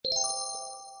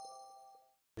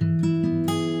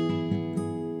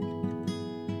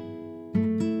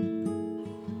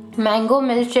Mango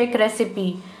milkshake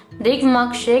recipe. Drink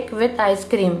milkshake with ice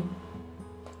cream.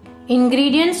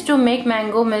 Ingredients to make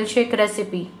mango milkshake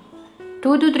recipe: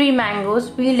 2 to 3 mangoes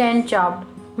peeled and chopped,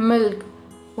 milk,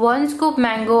 1 scoop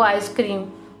mango ice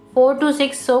cream, 4 to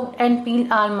 6 soaked and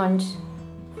peeled almonds,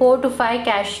 4 to 5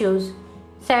 cashews,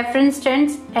 saffron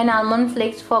stems and almond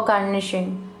flakes for garnishing.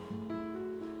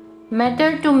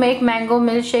 Method to make mango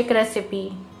milkshake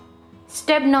recipe.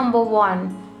 Step number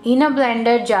 1. In a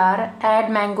blender jar, add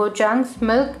mango chunks,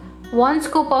 milk, 1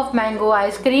 scoop of mango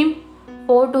ice cream,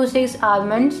 4 to 6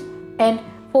 almonds and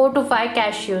 4 to 5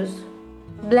 cashews.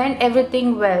 Blend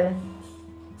everything well.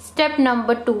 Step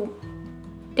number 2.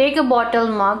 Take a bottle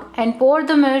mug and pour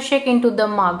the milkshake into the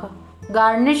mug.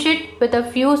 Garnish it with a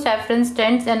few saffron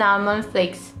stems and almond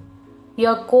flakes.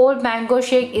 Your cold mango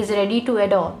shake is ready to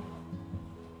add on.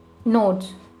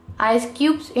 Notes: ice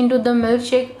cubes into the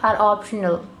milkshake are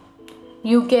optional.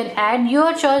 You can add your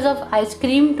choice of ice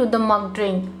cream to the mug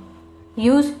drink.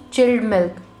 Use chilled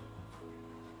milk.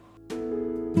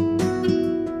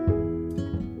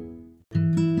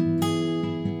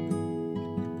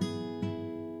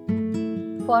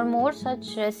 For more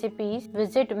such recipes,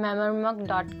 visit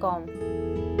memormug.com.